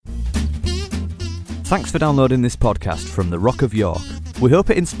Thanks for downloading this podcast from the Rock of York. We hope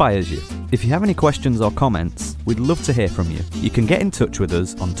it inspires you. If you have any questions or comments, we'd love to hear from you. You can get in touch with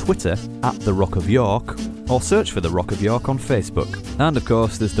us on Twitter at The Rock of York, or search for The Rock of York on Facebook. And of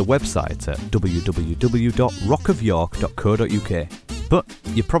course, there's the website at www.rockofyork.co.uk. But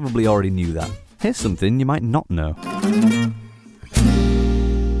you probably already knew that. Here's something you might not know.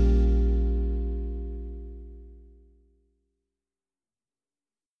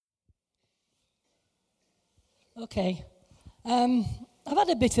 Okay. I've had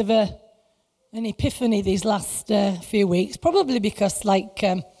a bit of an epiphany these last few weeks, probably because, like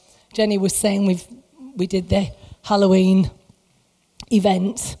Jenny was saying, we did the Halloween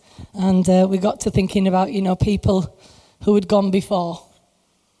event, and we got to thinking about, people who had gone before.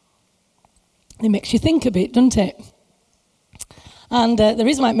 It makes you think a bit, doesn't it? And the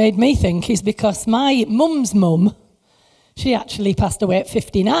reason why it made me think is because my mum's mum, she actually passed away at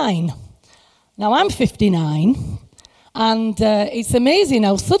 59. Now, I'm 59, and it's amazing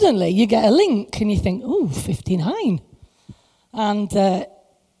how suddenly you get a link and you think, ooh, 59. And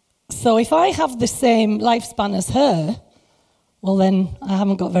so if I have the same lifespan as her, well, then I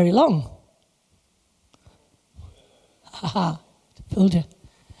haven't got very long. Haha, fooled you.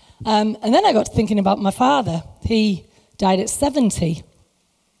 And then I got to thinking about my father. He died at 70.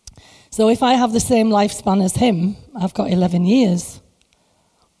 So if I have the same lifespan as him, I've got 11 years.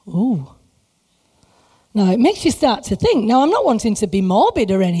 Ooh. Now, it makes you start to think. Now, I'm not wanting to be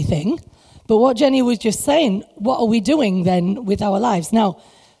morbid or anything, but what Jenny was just saying, what are we doing then with our lives? Now,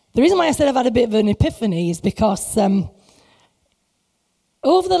 the reason why I said I've had a bit of an epiphany is because over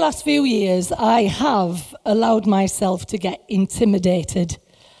the last few years, I have allowed myself to get intimidated.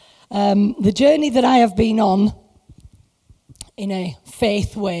 The journey that I have been on in a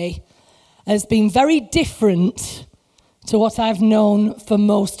faith way has been very different to what I've known for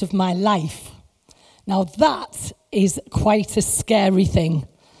most of my life. Now, that is quite a scary thing,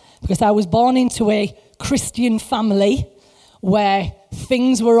 because I was born into a Christian family where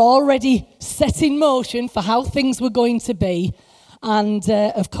things were already set in motion for how things were going to be. And,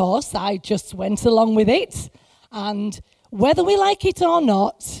 of course, I just went along with it. And whether we like it or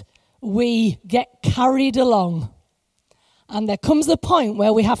not, we get carried along. And there comes a point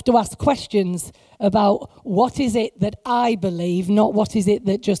where we have to ask questions about what is it that I believe, not what is it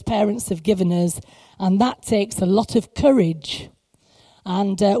that just parents have given us. And that takes a lot of courage.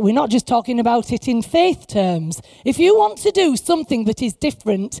 And we're not just talking about it in faith terms. If you want to do something that is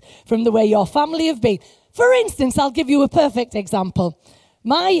different from the way your family have been, for instance, I'll give you a perfect example.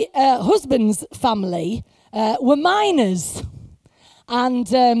 My husband's family were miners.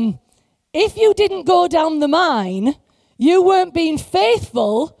 And if you didn't go down the mine, you weren't being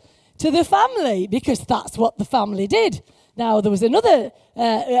faithful to the family, because that's what the family did. Now, there was another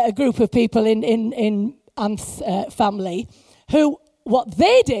a group of people in Anth's family who, what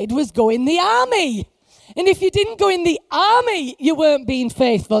they did was go in the army. And if you didn't go in the army, you weren't being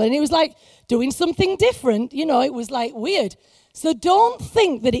faithful. And it was like doing something different. It was like weird. So don't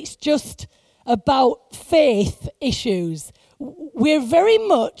think that it's just about faith issues. We're very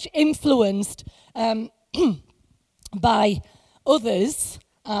much influenced by others.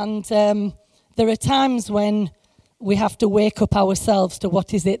 And there are times when we have to wake up ourselves to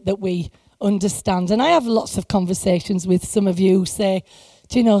what is it that we understand. And I have lots of conversations with some of you who say,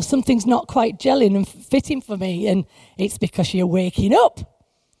 something's not quite gelling and fitting for me. And it's because you're waking up.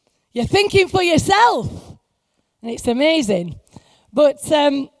 You're thinking for yourself. And it's amazing. But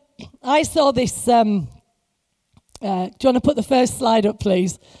I saw this. Do you want to put the first slide up,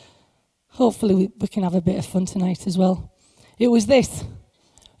 please? Hopefully we can have a bit of fun tonight as well. It was this.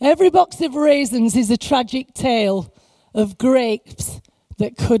 Every box of raisins is a tragic tale of grapes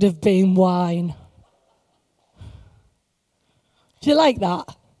that could have been wine. Do you like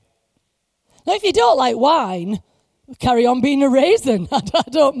that? Now, if you don't like wine, carry on being a raisin. I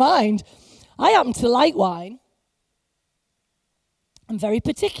don't mind. I happen to like wine. I'm very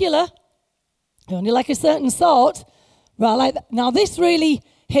particular. I only like a certain sort. But I like that. Now, this really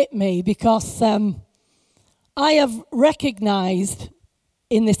hit me because I have recognized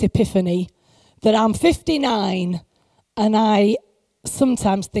in this epiphany that I'm 59 and I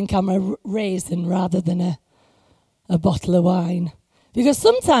sometimes think I'm a raisin rather than a bottle of wine. Because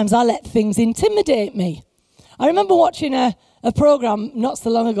sometimes I let things intimidate me. I remember watching a program not so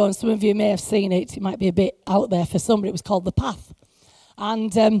long ago, and some of you may have seen it. It might be a bit out there for some, but it was called The Path.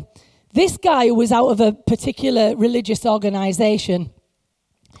 And this guy was out of a particular religious organization.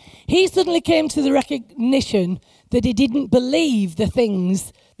 He suddenly came to the recognition that he didn't believe the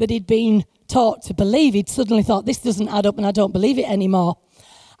things that he'd been taught to believe. He'd suddenly thought, this doesn't add up and I don't believe it anymore.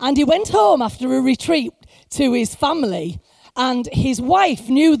 And he went home after a retreat to his family, and his wife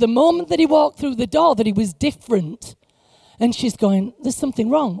knew the moment that he walked through the door that he was different. And she's going, there's something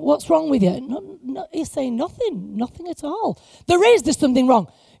wrong. What's wrong with you? No, he's saying nothing at all. There's something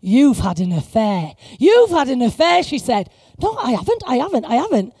wrong. You've had an affair. You've had an affair, she said. No, I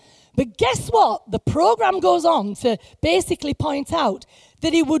haven't. But guess what? The program goes on to basically point out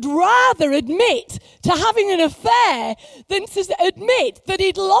that he would rather admit to having an affair than to admit that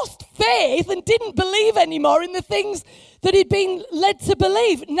he'd lost faith and didn't believe anymore in the things that he'd been led to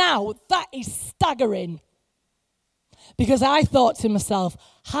believe. Now, that is staggering. Because I thought to myself,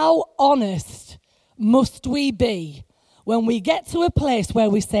 how honest must we be when we get to a place where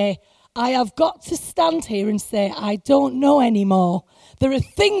we say, I have got to stand here and say, I don't know anymore. There are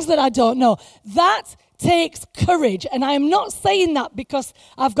things that I don't know. That takes courage. And I am not saying that because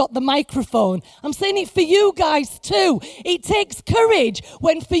I've got the microphone. I'm saying it for you guys too. It takes courage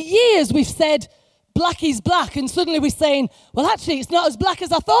when for years we've said, black is black, and suddenly we're saying, well, actually, it's not as black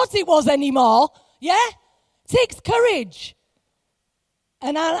as I thought it was anymore. Yeah? Takes courage.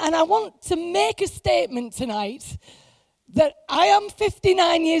 And I want to make a statement tonight that I am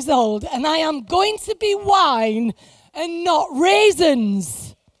 59 years old and I am going to be wine and not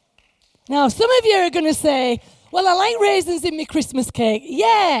raisins. Now, some of you are going to say, well, I like raisins in my Christmas cake.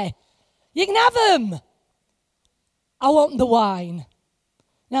 Yeah, you can have them. I want the wine.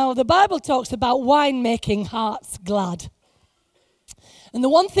 Now, the Bible talks about wine making hearts glad. And the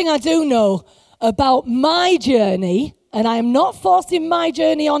one thing I do know about my journey, and I am not forcing my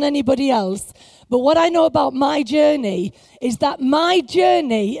journey on anybody else, but what I know about my journey is that my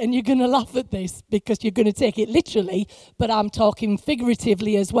journey, and you're going to laugh at this because you're going to take it literally, but I'm talking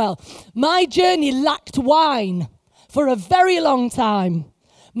figuratively as well. My journey lacked wine for a very long time.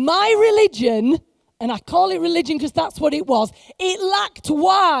 My religion, and I call it religion because that's what it was, it lacked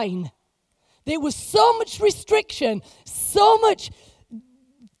wine. There was so much restriction, so much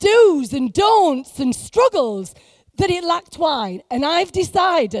do's and don'ts and struggles that it lacked wine. And I've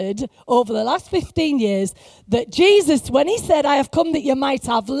decided over the last 15 years that Jesus, when he said, I have come that you might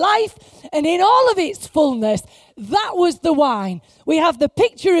have life and in all of its fullness, that was the wine. We have the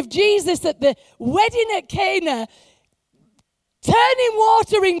picture of Jesus at the wedding at Cana turning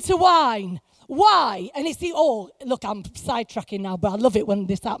water into wine. Why? And it's look, I'm sidetracking now, but I love it when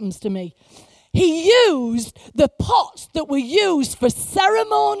this happens to me. He used the pots that were used for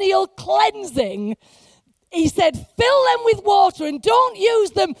ceremonial cleansing. He said, fill them with water and don't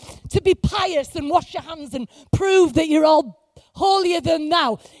use them to be pious and wash your hands and prove that you're all holier than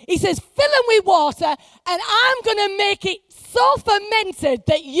thou. He says, fill them with water and I'm going to make it so fermented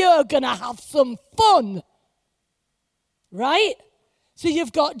that you're going to have some fun. Right? So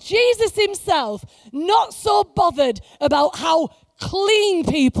you've got Jesus himself not so bothered about how clean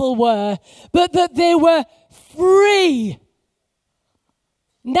people were, but that they were free.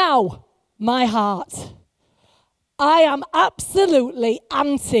 Now, my heart. I am absolutely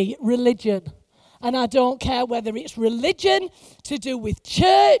anti-religion. And I don't care whether it's religion to do with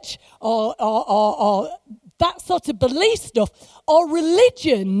church or that sort of belief stuff, or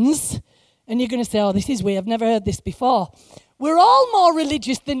religions. And you're going to say, oh, this is weird. I've never heard this before. We're all more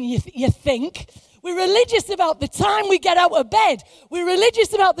religious than you think. We're religious about the time we get out of bed. We're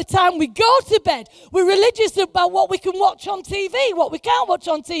religious about the time we go to bed. We're religious about what we can watch on TV, what we can't watch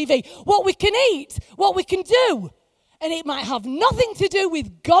on TV, what we can eat, what we can do. And it might have nothing to do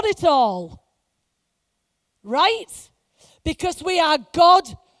with God at all. Right? Because we are God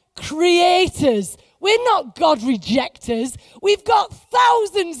creators. We're not God rejectors. We've got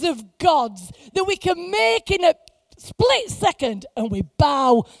thousands of gods that we can make in a split second, and we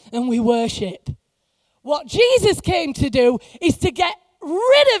bow and we worship. What Jesus came to do is to get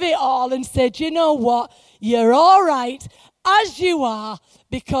rid of it all and said, you know what? You're all right as you are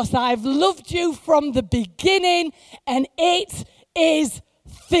because I've loved you from the beginning and it is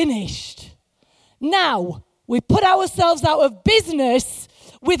finished. Now, we put ourselves out of business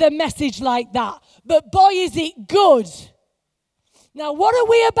with a message like that. But boy, is it good. Now, what are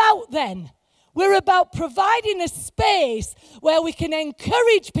we about then? We're about providing a space where we can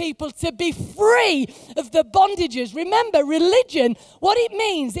encourage people to be free of the bondages. Remember, religion, what it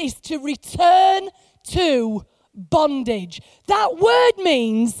means is to return to bondage. That word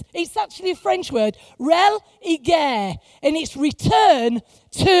means, it's actually a French word, religare, and it's return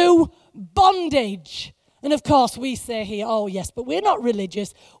to bondage. And of course, we say here, oh yes, but we're not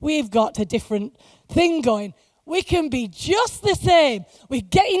religious. We've got a different thing going. We can be just the same. We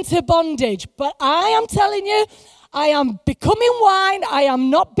get into bondage. But I am telling you, I am becoming wine. I am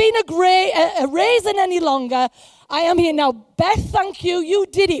not being a raisin any longer. I am here now. Beth, thank you. You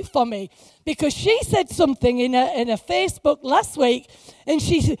did it for me. Because she said something in a Facebook last week, and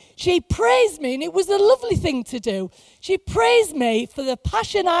she praised me, and it was a lovely thing to do. She praised me for the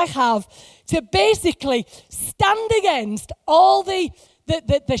passion I have to basically stand against all the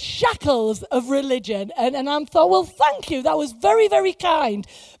shackles of religion. And I thought, well, thank you. That was very, very kind.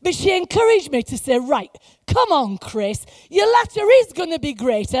 But she encouraged me to say, right, come on, Chris. Your latter is going to be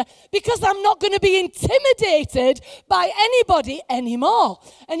greater because I'm not going to be intimidated by anybody anymore.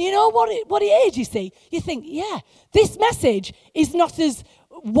 And you know what it is, you see? You think, yeah, this message is not as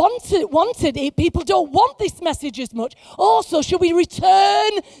wanted. People don't want this message as much. Also, should we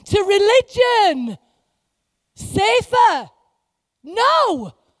return to religion? Safer.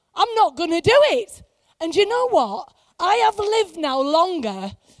 No, I'm not going to do it. And you know what? I have lived now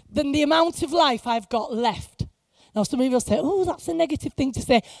longer than the amount of life I've got left. Now, some people say, oh, that's a negative thing to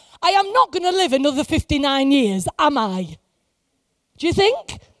say. I am not going to live another 59 years, am I? Do you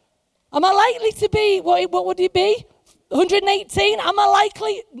think? Am I likely to be, what would it be? 118? Am I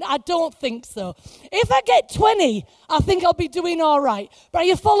likely? I don't think so. If I get 20, I think I'll be doing all right. But are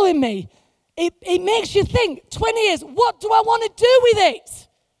you following me? It makes you think, 20 years, what do I want to do with it?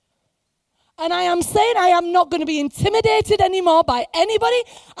 And I am saying I am not going to be intimidated anymore by anybody.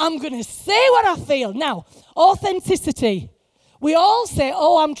 I'm going to say what I feel. Now, authenticity. We all say,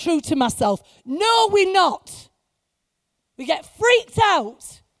 oh, I'm true to myself. No, we're not. We get freaked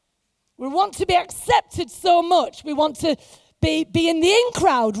out. We want to be accepted so much. We want to be in the in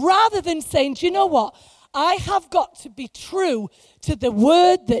crowd rather than saying, do you know what? I have got to be true to the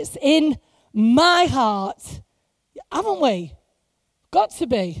word that's in my heart. Haven't we? Got to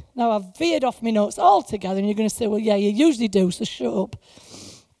be. Now, I've veered off my notes altogether, and you're going to say, well, yeah, you usually do, so shut up.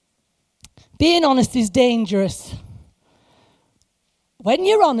 Being honest is dangerous. When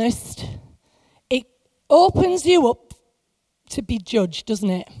you're honest, it opens you up to be judged, doesn't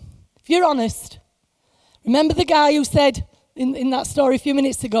it? If you're honest. Remember the guy who said in that story a few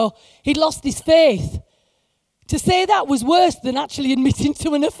minutes ago, he'd lost his faith. To say that was worse than actually admitting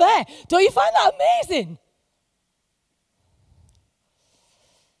to an affair. Don't you find that amazing?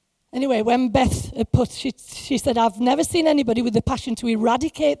 Anyway, when Beth she said, I've never seen anybody with the passion to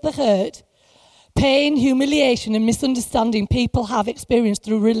eradicate the hurt, pain, humiliation, and misunderstanding people have experienced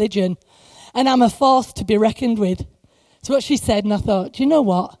through religion. And I'm a force to be reckoned with. That's what she said, and I thought, do you know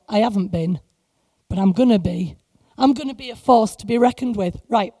what? I haven't been, but I'm going to be. I'm going to be a force to be reckoned with.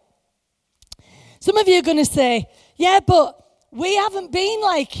 Right. Some of you are going to say, yeah, but we haven't been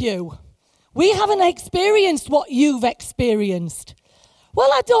like you. We haven't experienced what you've experienced.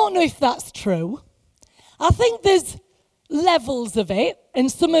 Well, I don't know if that's true. I think there's levels of it,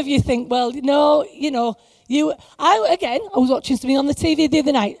 and some of you think, well, no, I was watching something on the TV the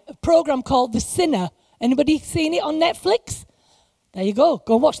other night, a program called The Sinner. Anybody seen it on Netflix? There you go.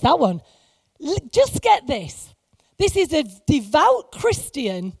 Go watch that one. Just get this. This is a devout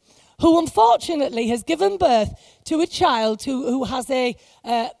Christian who unfortunately has given birth to a child who has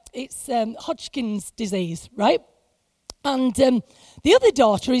Hodgkin's disease, right? And the other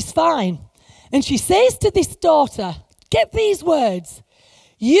daughter is fine. And she says to this daughter, get these words,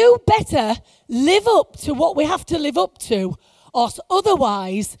 you better live up to what we have to live up to, or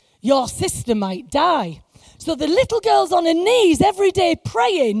otherwise your sister might die. So the little girl's on her knees every day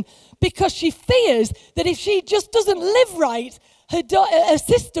praying because she fears that if she just doesn't live right, her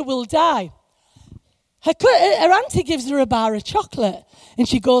sister will die. Her auntie gives her a bar of chocolate, and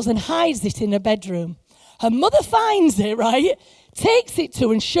she goes and hides it in her bedroom. Her mother finds it, right? Takes it to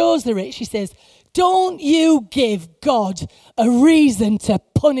her and shows her it. She says, don't you give God a reason to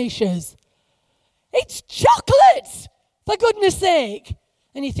punish us. It's chocolate, for goodness sake.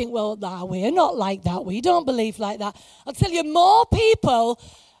 And you think, well, we're not like that. We don't believe like that. I'll tell you, more people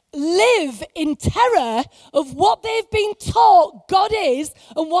live in terror of what they've been taught God is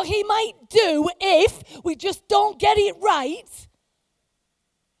and what he might do if we just don't get it right.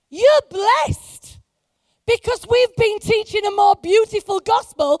 You're blessed because we've been teaching a more beautiful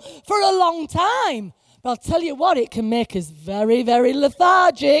gospel for a long time. But I'll tell you what, it can make us very, very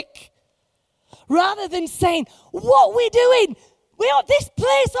lethargic. Rather than saying, what we're doing, this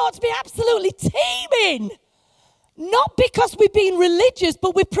place ought to be absolutely teeming. Not because we're being religious,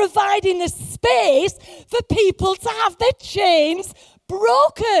 but we're providing a space for people to have their chains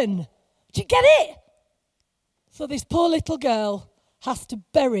broken. Do you get it? So this poor little girl has to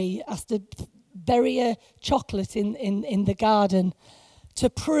bury a chocolate in the garden to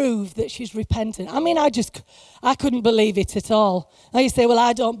prove that she's repentant. I mean, I couldn't believe it at all. Now you say, well,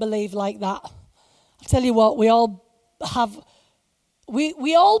 I don't believe like that. I'll tell you what, we all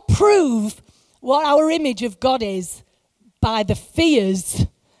prove what our image of God is by the fears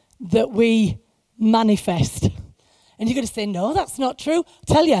that we manifest. And you're going to say, no, that's not true.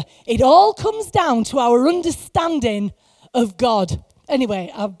 I tell you, it all comes down to our understanding of God.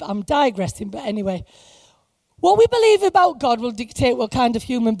 Anyway, I'm digressing, but anyway. What we believe about God will dictate what kind of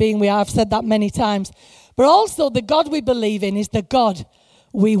human being we are. I've said that many times. But also, the God we believe in is the God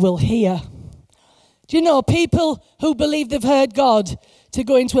we will hear. Do you know, people who believe they've heard God to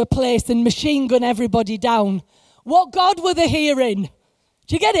go into a place and machine gun everybody down, what God were they hearing?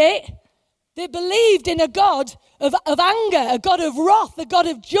 Do you get it? They believed in a God of anger, a God of wrath, a God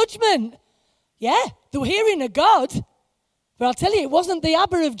of judgment. Yeah, they were hearing a God. But I'll tell you, it wasn't the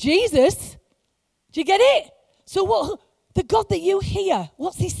Abba of Jesus. Do you get it? So what the God that you hear,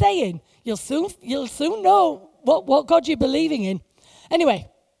 what's he saying? You'll soon know what God you're believing in. Anyway,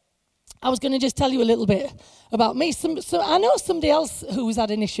 I was going to just tell you a little bit about me. So I know somebody else who's had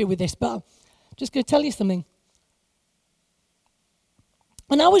an issue with this, but I'm just going to tell you something.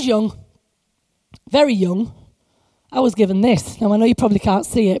 When I was young, very young, I was given this. Now, I know you probably can't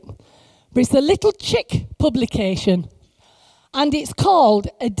see it, but it's a little chick publication, and it's called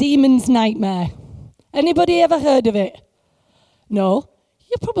A Demon's Nightmare. Anybody ever heard of it? No?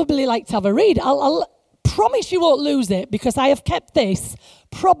 You'd probably like to have a read. I'll promise you won't lose it, because I have kept this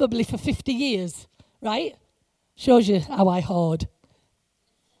probably for 50 years, right? Shows you how I hoard.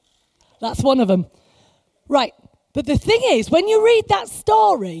 That's one of them. Right, but the thing is, when you read that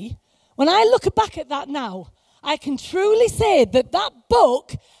story, when I look back at that now, I can truly say that that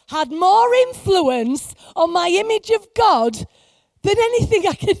book had more influence on my image of God than anything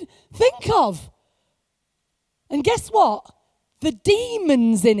I can think of. And guess what? The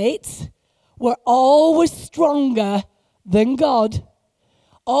demons in it were always stronger than God.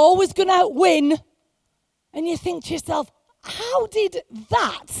 Always going to win. And you think to yourself, how did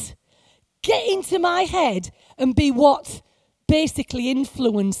that get into my head and be what basically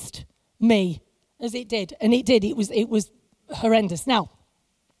influenced me as it did? And it did. It was horrendous. Now,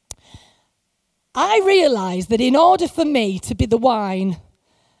 I realised that in order for me to be the wine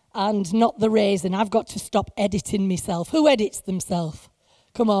and not the raisin, I've got to stop editing myself. Who edits themselves?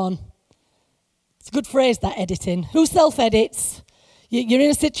 Come on. It's a good phrase, that editing. Who self-edits? You're in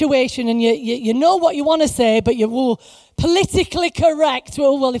a situation and you know what you want to say, but you're politically correct.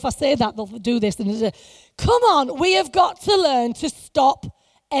 Well, if I say that, they'll do this. Come on, we have got to learn to stop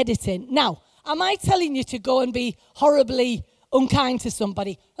editing. Now, am I telling you to go and be horribly unkind to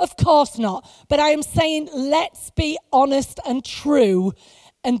somebody? Of course not. But I am saying, let's be honest and true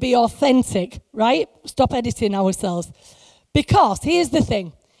and be authentic, right? Stop editing ourselves. Because here's the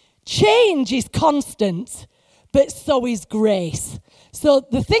thing. Change is constant, but so is grace. So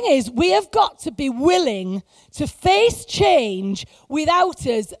the thing is, we have got to be willing to face change without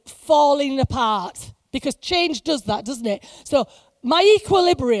us falling apart. Because change does that, doesn't it? So my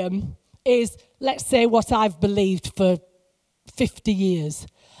equilibrium is, let's say, what I've believed for 50 years.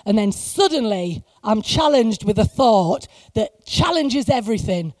 And then suddenly I'm challenged with a thought that challenges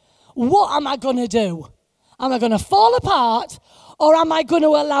everything. What am I going to do? Am I going to fall apart, or am I going to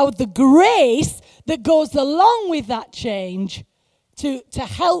allow the grace that goes along with that change to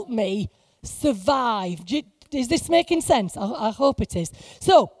help me survive? Is this making sense? I hope it is.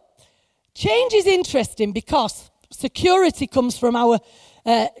 So, change is interesting because security comes from our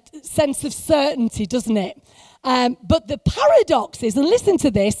sense of certainty, doesn't it? But the paradox is, and listen to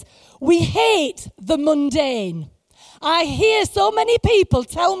this, we hate the mundane. I hear so many people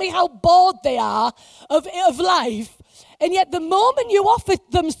tell me how bored they are of life, and yet the moment you offer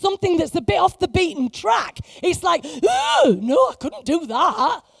them something that's a bit off the beaten track, it's like, oh, no, I couldn't do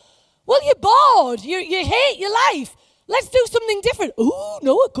that. Well, you're bored. You hate your life. Let's do something different. Oh,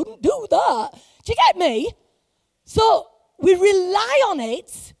 no, I couldn't do that. Do you get me? So we rely on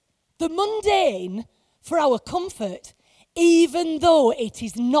it, the mundane, for our comfort, even though it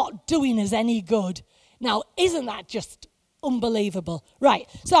is not doing us any good. Now, isn't that just unbelievable? Right,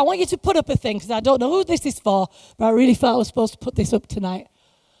 so I want you to put up a thing, because I don't know who this is for, but I really thought I was supposed to put this up tonight.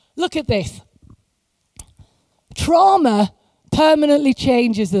 Look at this. Trauma permanently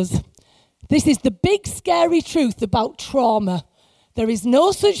changes us. This is the big, scary truth about trauma. There is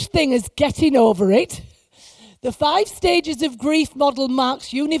no such thing as getting over it. The 5 stages of grief model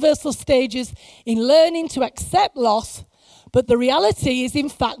marks universal stages in learning to accept loss, but the reality is in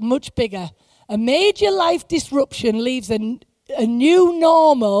fact much bigger. A major life disruption leaves a new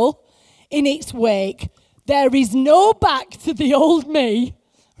normal in its wake. There is no back to the old me,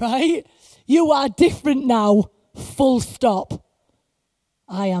 right? You are different now, full stop.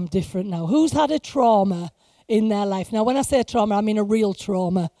 I am different now. Who's had a trauma in their life? Now, when I say trauma, I mean a real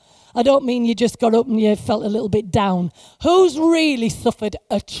trauma. I don't mean you just got up and you felt a little bit down. Who's really suffered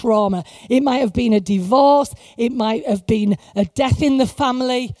a trauma? It might have been a divorce. It might have been a death in the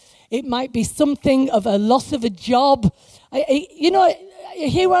family. It might be something of a loss of a job. You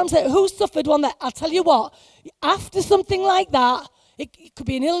hear what I'm saying? Who suffered one that, I'll tell you what, after something like that, it could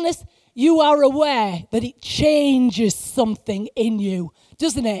be an illness, you are aware that it changes something in you,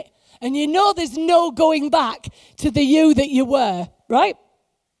 doesn't it? And you know there's no going back to the you that you were, right?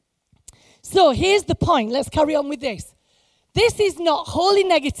 So here's the point. Let's carry on with this. This is not wholly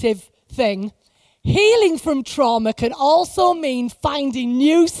negative thing. Healing from trauma can also mean finding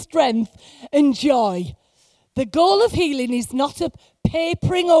new strength and joy. The goal of healing is not a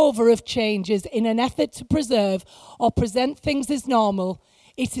papering over of changes in an effort to preserve or present things as normal.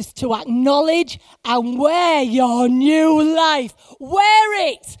 It is to acknowledge and wear your new life.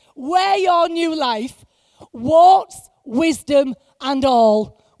 Wear your new life, warts, wisdom, and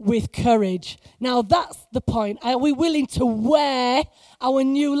all, with courage. Now that's the point. Are we willing to wear our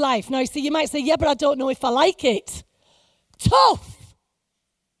new life? Now you see, you might say, yeah, but I don't know if I like it. Tough.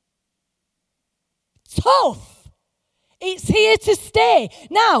 It's here to stay.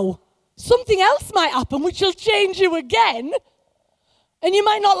 Now, something else might happen which will change you again, and you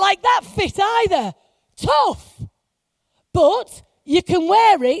might not like that fit either. Tough. But you can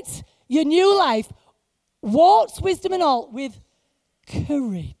wear it, your new life, warts, wisdom, and all, with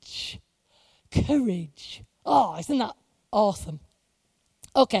courage. Courage. Oh, isn't that awesome?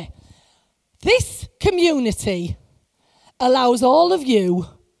 Okay. This community allows all of you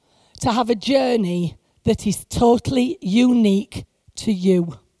to have a journey that is totally unique to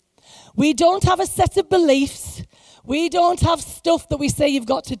you. We don't have a set of beliefs. We don't have stuff that we say you've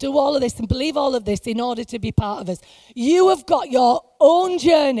got to do all of this and believe all of this in order to be part of us. You have got your own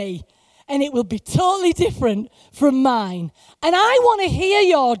journey, and it will be totally different from mine. And I want to hear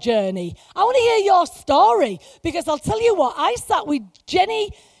your journey. I want to hear your story, because I'll tell you what, I sat with Jenny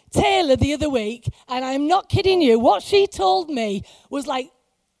Taylor the other week, and I'm not kidding you. What she told me was like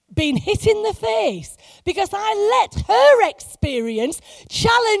being hit in the face, because I let her experience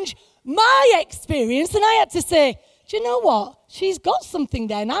challenge my experience, and I had to say, do you know what? She's got something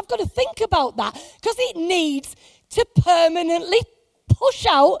there, and I've got to think about that, because it needs to permanently push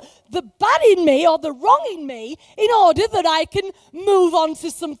out the bad in me or the wrong in me in order that I can move on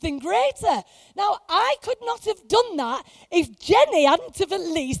to something greater. Now, I could not have done that if Jenny hadn't have at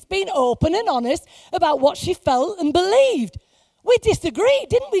least been open and honest about what she felt and believed. We disagreed,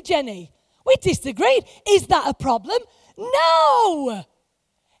 didn't we, Jenny? We disagreed. Is that a problem? No!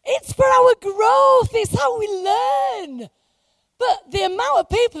 It's for our growth. It's how we learn. But the amount of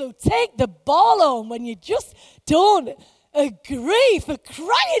people who take the ball home when you just don't agree, for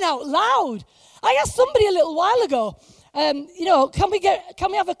crying out loud. I asked somebody a little while ago, can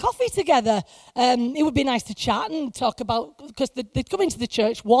we have a coffee together? It would be nice to chat and talk about, because they'd come into the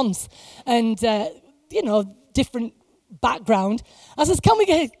church once and, different background. I says, can we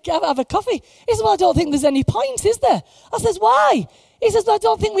have a coffee? He says, well, I don't think there's any point, is there? I says, why? He says, well, I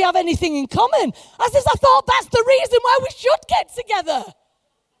don't think we have anything in common. I says, I thought that's the reason why we should get together.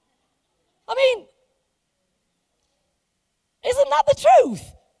 I mean, isn't that the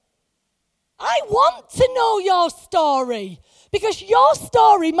truth? I want to know your story, because your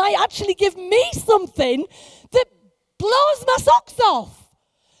story might actually give me something that blows my socks off.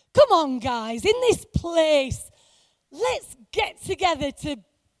 Come on, guys, in this place, let's get together to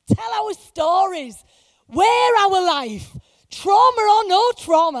tell our stories, wear our life, trauma or no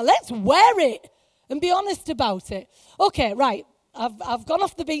trauma. Let's wear it and be honest about it. Okay, right, I've gone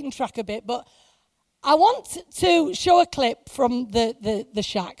off the beaten track a bit, but I want to show a clip from the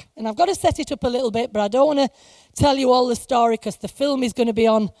shack, and I've got to set it up a little bit, but I don't want to tell you all the story because the film is going to be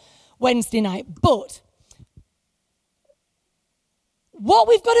on Wednesday night. But what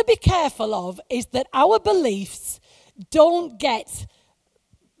we've got to be careful of is that our beliefs don't get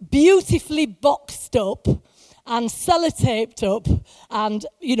beautifully boxed up and sellotaped up and,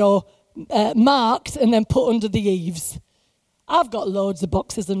 marked and then put under the eaves. I've got loads of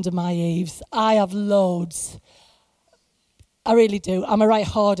boxes under my eaves. I have loads. I really do. I'm a right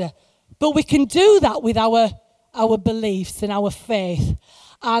hoarder. But we can do that with our beliefs and our faith.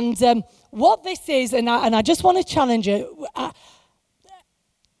 And what this is, and I just want to challenge you. I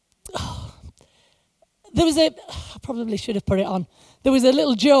probably should have put it on. There was a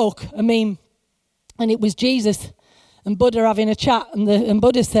little joke, a meme, and it was Jesus and Buddha having a chat, and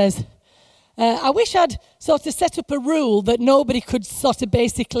Buddha says, I wish I'd sort of set up a rule that nobody could sort of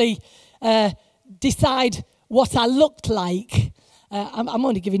basically decide what I looked like. I'm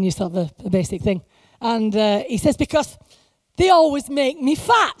only giving you sort of a basic thing. And he says, because they always make me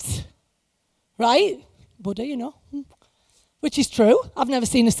fat. Right? Buddha, you know. Which is true. I've never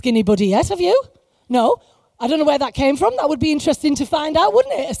seen a skinny Buddha yet, have you? No. I don't know where that came from. That would be interesting to find out,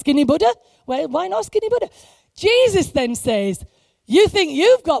 wouldn't it? A skinny Buddha? Why not a skinny Buddha? Jesus then says, you think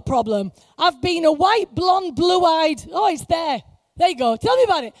you've got problem. I've been a white, blonde, blue-eyed. Oh, it's there. There you go. Tell me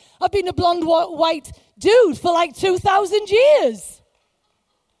about it. I've been a blonde, white dude for like 2,000 years.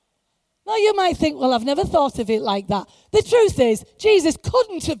 Now you might think, well, I've never thought of it like that. The truth is, Jesus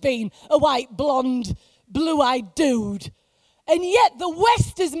couldn't have been a white, blonde, blue-eyed dude. And yet the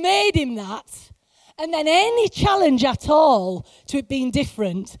West has made him that. And then any challenge at all to it being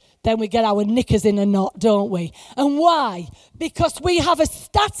different, then we get our knickers in a knot, don't we? And why? Because we have a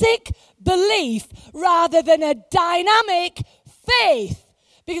static belief rather than a dynamic faith.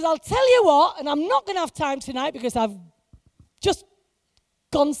 Because I'll tell you what, and I'm not going to have time tonight because I've just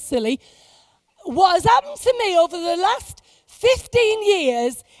gone silly. What has happened to me over the last 15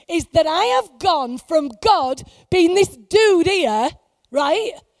 years is that I have gone from God being this dude here,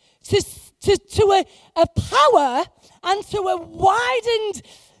 right, to a power and to a widened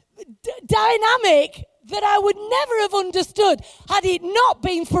dynamic that I would never have understood had it not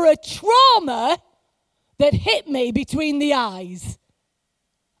been for a trauma that hit me between the eyes.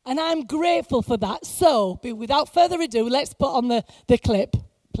 And I'm grateful for that. So, without further ado, let's put on the clip,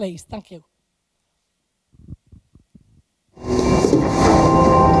 please. Thank you.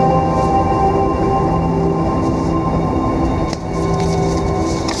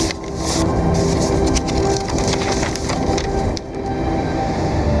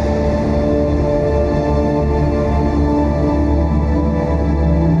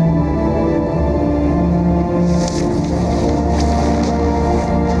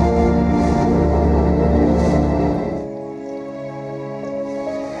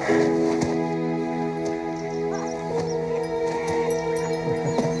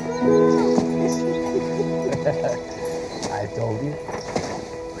 I told you.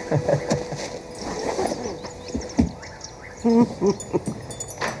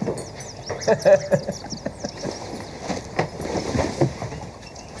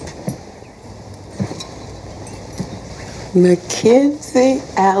 Mackenzie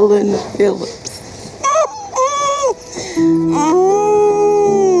Allen Phillips.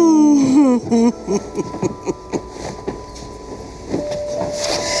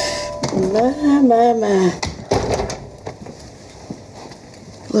 My.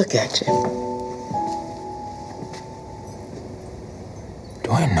 Look at you.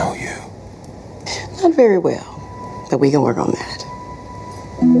 Do I know you? Not very well, but we can work on that.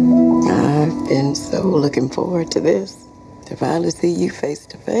 I've been so looking forward to this, to finally see you face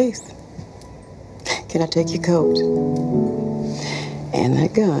to face. Can I take your coat? And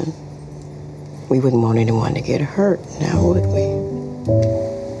that gun. We wouldn't want anyone to get hurt now, would we?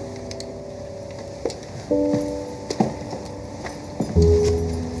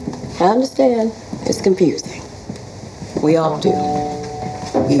 I understand. It's confusing. We all do.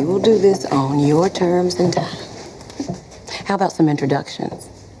 We will do this on your terms and time. How about some introductions?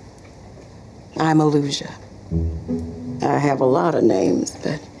 I'm Alusia. I have a lot of names,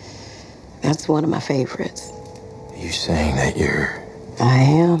 but that's one of my favorites. Are you saying that you're... I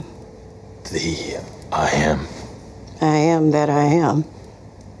am. The I am? I am that I am.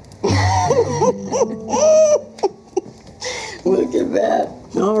 Look at that.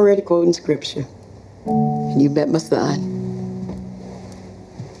 Already quoting scripture. And you bet my son.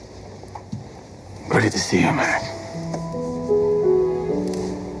 Ready to see you, Mac.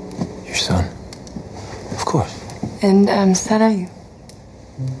 Your son? Of course. And Sarah.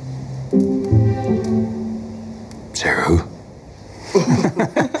 Sarah who?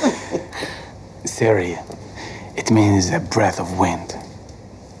 Sari. It means a breath of wind.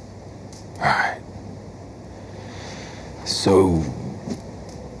 All right. So,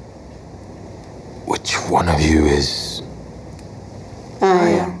 which one of you is... I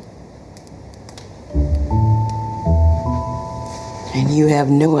am. And you have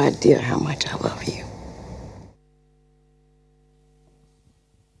no idea how much I love you.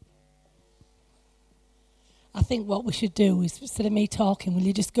 I think what we should do is, instead of me talking, will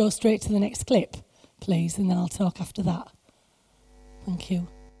you just go straight to the next clip, please, and then I'll talk after that. Thank you.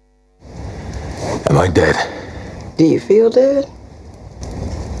 Am I dead? Do you feel dead?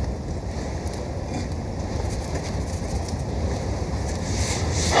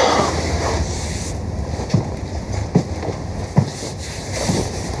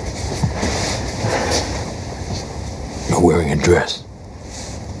 You're wearing a dress.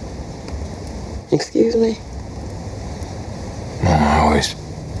 Excuse me? Mom, I always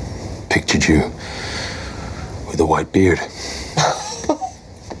pictured you with a white beard.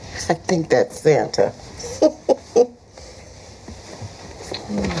 I think that's Santa.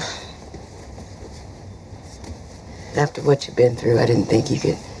 After what you've been through, I didn't think you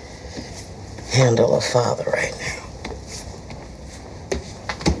could handle a father right now.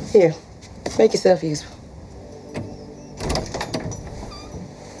 Here, make yourself useful.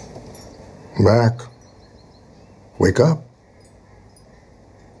 Back. Wake up.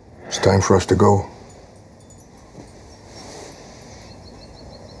 It's time for us to go.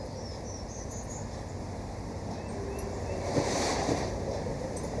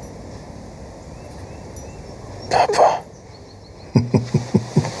 Papa.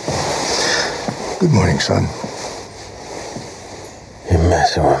 Good morning, son. You're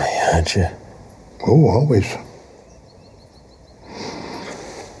messing with me, aren't you? Oh, always.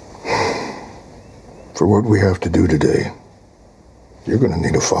 For what we have to do today, you're going to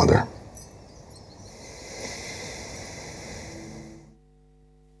need a father.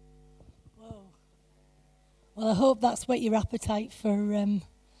 Well, I hope that's whet your appetite for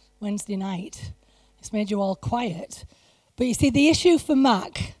Wednesday night. It's made you all quiet. But you see, the issue for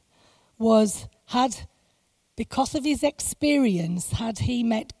Mac was, because of his experience, had he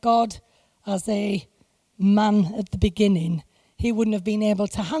met God as a man at the beginning, he wouldn't have been able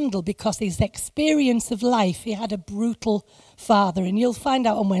to handle, because his experience of life, he had a brutal father. And you'll find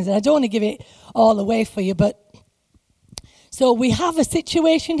out on Wednesday. I don't want to give it all away for you, but so we have a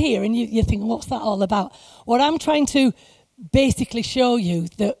situation here, and you think, what's that all about? What I'm trying to basically show you,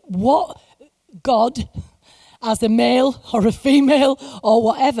 that what God, as a male or a female or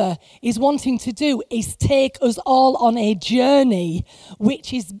whatever, is wanting to do is take us all on a journey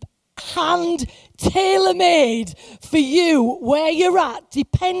which is tailor-made for you, where you're at,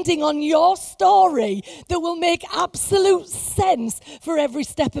 depending on your story, that will make absolute sense for every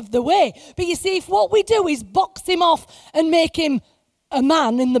step of the way. But you see, if what we do is box him off and make him a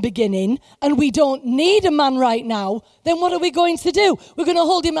man in the beginning, and we don't need a man right now, then what are we going to do? We're going to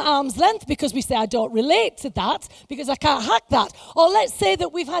hold him at arm's length because we say, I don't relate to that because I can't hack that. Or let's say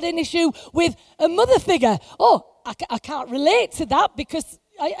that we've had an issue with a mother figure. Oh, I can't relate to that because,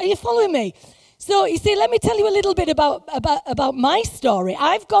 are you following me? So you see, let me tell you a little bit about my story.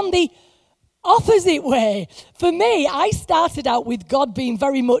 I've gone the opposite way. For me, I started out with God being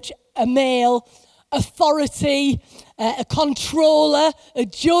very much a male authority, a controller, a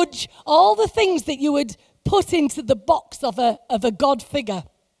judge, all the things that you would put into the box of a God figure.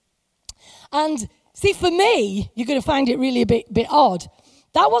 And see, for me, you're going to find it really a bit odd.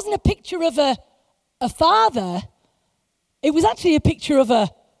 That wasn't a picture of a father. It was actually a picture of a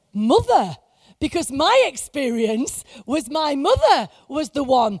mother. Because my experience was my mother was the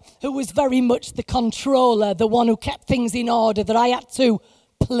one who was very much the controller, the one who kept things in order that I had to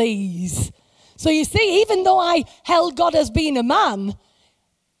please. So you see, even though I held God as being a man,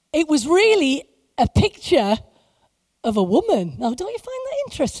 it was really a picture of a woman. Now, don't you find that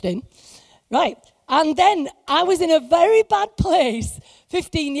interesting? Right. And then I was in a very bad place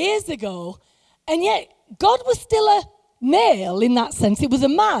 15 years ago, and yet God was still a male in that sense. It was a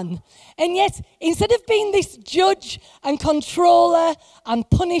man. And yet, instead of being this judge and controller and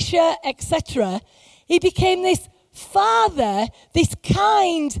punisher, etc., he became this father, this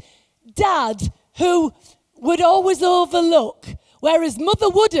kind dad who would always overlook, whereas mother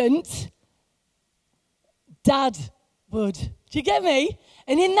wouldn't, dad would. Do you get me?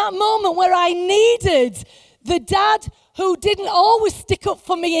 And in that moment where I needed the dad who didn't always stick up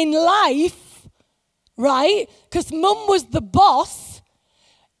for me in life, right? Because mum was the boss.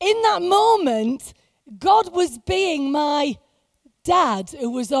 In that moment, God was being my dad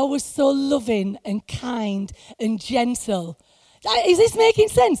who was always so loving and kind and gentle. Is this making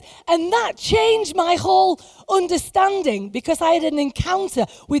sense? And that changed my whole understanding, because I had an encounter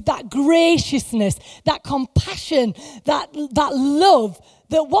with that graciousness, that compassion, that love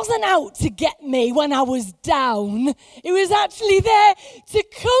that wasn't out to get me when I was down. It was actually there to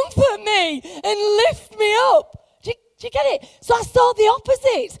comfort me and lift me up. Do you get it? So I saw the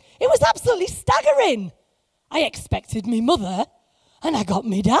opposite. It was absolutely staggering. I expected me mother, and I got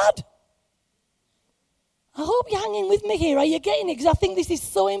me dad. I hope you're hanging with me here. Are you getting it? Because I think this is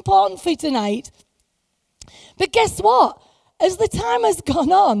so important for you tonight. But guess what? As the time has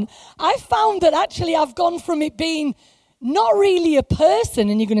gone on, I found that actually I've gone from it being not really a person,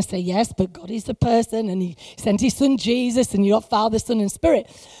 and you're going to say, yes, but God is a person, and he sent his son Jesus, and you've got Father, Son, and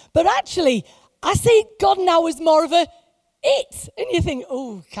Spirit. But actually, I see God now as more of a it. And you think,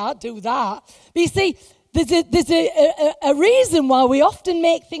 oh, can't do that. But you see, there's a reason why we often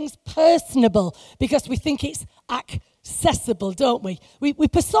make things personable, because we think it's accessible, don't we? We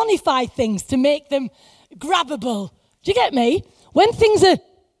personify things to make them grabbable. Do you get me? When things are,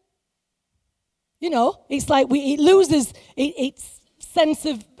 it's like it loses its sense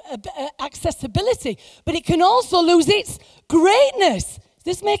of accessibility, but it can also lose its greatness. Is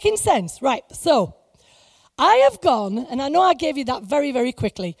this making sense? Right, so I have gone, and I know I gave you that very, very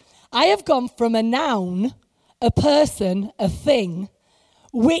quickly. I have gone from a noun, a person, a thing,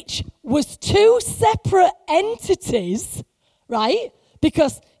 which was two separate entities, right?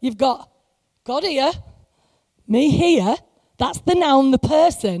 Because you've got God here, me here, that's the noun, the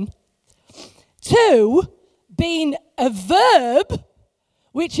person, to being a verb,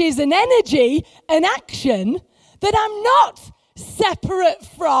 which is an energy, an action, that I'm not separate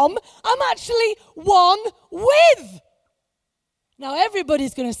from, I'm actually one with. Now,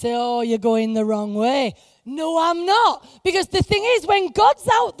 everybody's going to say, oh, you're going the wrong way. No, I'm not. Because the thing is, when God's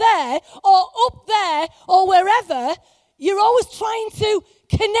out there or up there or wherever, you're always trying to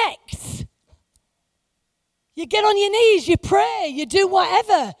connect. You get on your knees, you pray, you do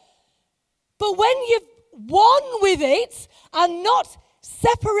whatever. But when you're one with it and not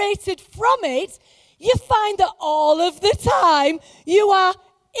separated from it, you find that all of the time you are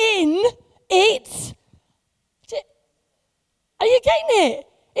in it. Are you getting it?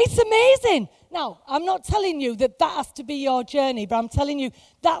 It's amazing. Now, I'm not telling you that has to be your journey, but I'm telling you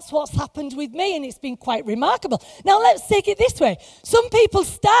that's what's happened with me, and it's been quite remarkable. Now, let's take it this way. Some people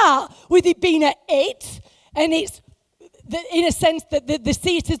start with it being at it, and it's in a sense that they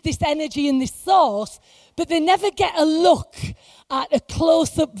see it as this energy and this source, but they never get a look at a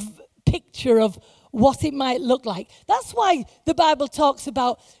close-up picture of what it might look like. That's why the Bible talks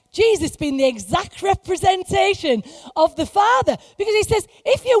about Jesus being the exact representation of the Father. Because he says,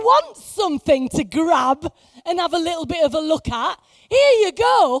 if you want something to grab and have a little bit of a look at, here you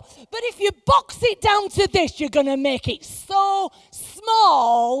go. But if you box it down to this, you're going to make it so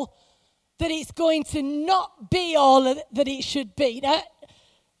small that it's going to not be all that it should be. That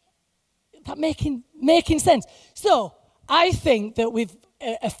making sense? So I think that we've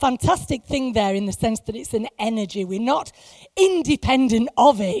a fantastic thing there in the sense that it's an energy. We're not independent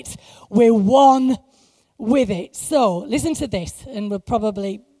of it. We're one with it. So listen to this, and we'll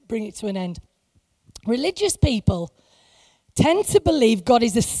probably bring it to an end. Religious people tend to believe God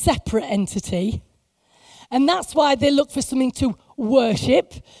is a separate entity, and that's why they look for something to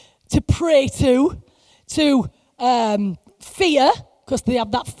worship, to pray to fear, because they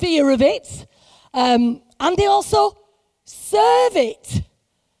have that fear of it, and they also serve it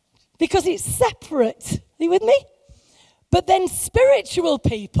because it's separate. Are you with me? But then spiritual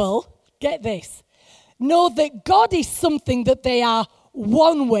people, get this, know that God is something that they are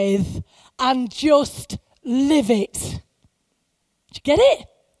one with and just live it. Did you get it?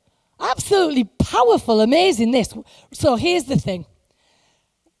 Absolutely powerful, amazing this. So here's the thing.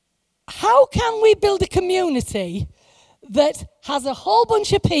 How can we build a community that has a whole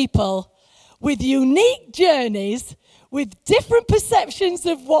bunch of people with unique journeys, with different perceptions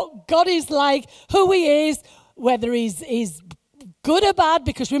of what God is like, who he is, whether he's good or bad?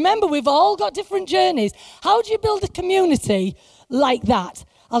 Because remember, we've all got different journeys. How do you build a community like that?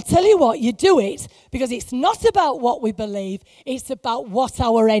 I'll tell you what, you do it because it's not about what we believe, it's about what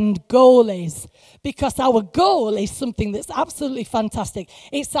our end goal is. Because our goal is something that's absolutely fantastic.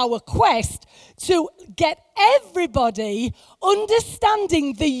 It's our quest to get everybody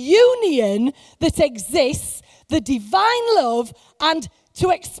understanding the union that exists, the divine love, and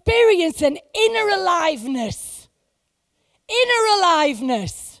to experience an inner aliveness. Inner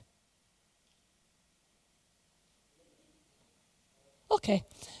aliveness. Okay.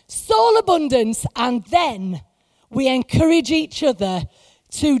 Soul abundance, and then we encourage each other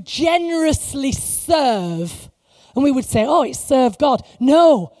to generously serve. And we would say, oh, it's serve God.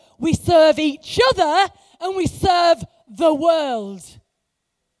 No, we serve each other and we serve the world.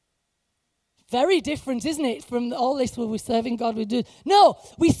 Very different, isn't it, from all this where we're serving God, we do. No,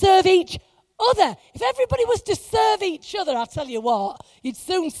 we serve each other. If everybody was to serve each other, I'll tell you what, you'd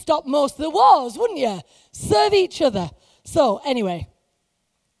soon stop most of the wars, wouldn't you? Serve each other. So, anyway,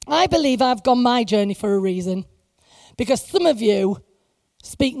 I believe I've gone my journey for a reason. Because some of you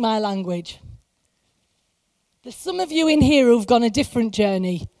speak my language. There's some of you in here who've gone a different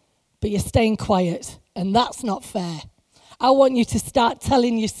journey, but you're staying quiet, and that's not fair. I want you to start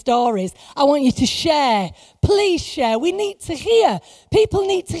telling your stories. I want you to share. Please share. We need to hear. People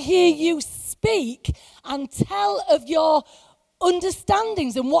need to hear you speak and tell of your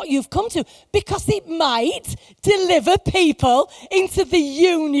understandings and what you've come to, because it might deliver people into the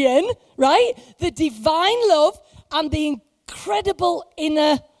union, right? The divine love and the incredible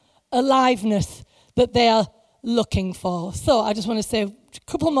inner aliveness that they are looking for. So I just want to say a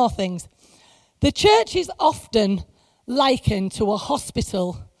couple more things. The church is often likened to a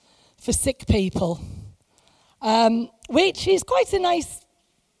hospital for sick people, which is quite a nice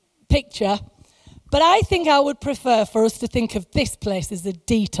picture, but I think I would prefer for us to think of this place as a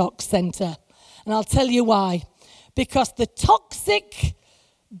detox centre. And I'll tell you why. Because the toxic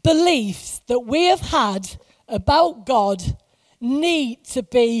beliefs that we have had about God need to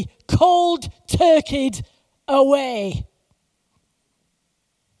be cold turkeyed away.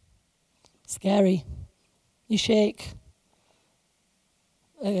 Scary. You shake.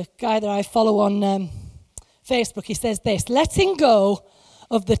 A guy that I follow on Facebook, he says this: letting go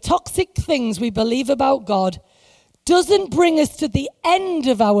of the toxic things we believe about God doesn't bring us to the end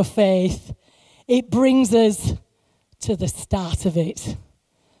of our faith. It brings us to the start of it.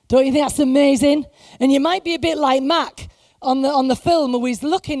 Don't you think that's amazing? And you might be a bit like Mac on the film, where he's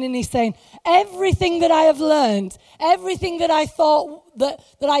looking and he's saying, everything that I have learned, everything that I thought that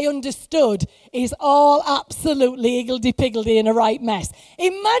I understood is all absolutely higgledy-piggledy and a right mess.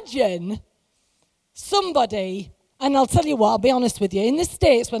 Imagine somebody, and I'll tell you what, I'll be honest with you, in the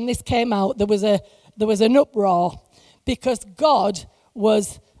States when this came out, there was an uproar because God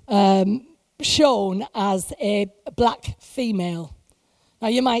was shown as a black female. Now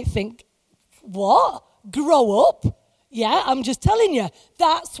you might think, what? Grow up? Yeah, I'm just telling you,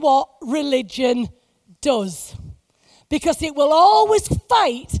 that's what religion does. Because it will always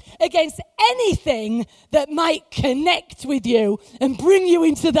fight against anything that might connect with you and bring you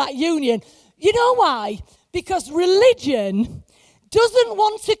into that union. You know why? Because religion doesn't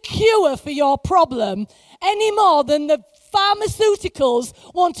want a cure for your problem any more than the pharmaceuticals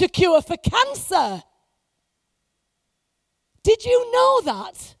want a cure for cancer. Did you know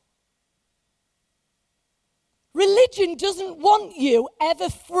that? Religion doesn't want you ever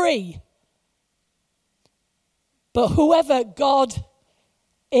free. But whoever God,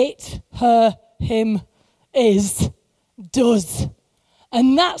 it, her, him is, does.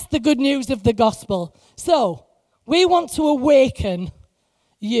 And that's the good news of the gospel. So, we want to awaken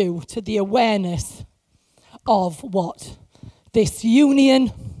you to the awareness of what? This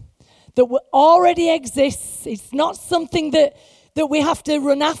union that already exists. It's not something that we have to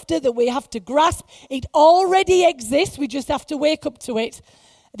run after, that we have to grasp. It already exists. We just have to wake up to it.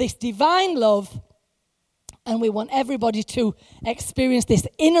 This divine love. And we want everybody to experience this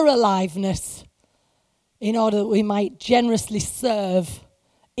inner aliveness in order that we might generously serve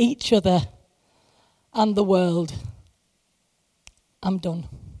each other and the world. I'm done.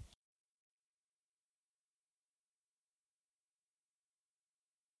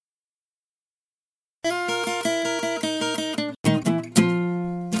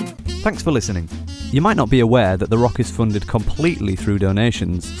 Thanks for listening. You might not be aware that The Rock is funded completely through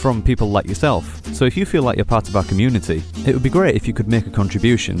donations from people like yourself, so if you feel like you're part of our community, it would be great if you could make a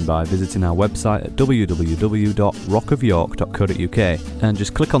contribution by visiting our website at www.rockofyork.co.uk and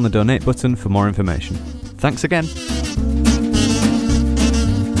just click on the donate button for more information. Thanks again.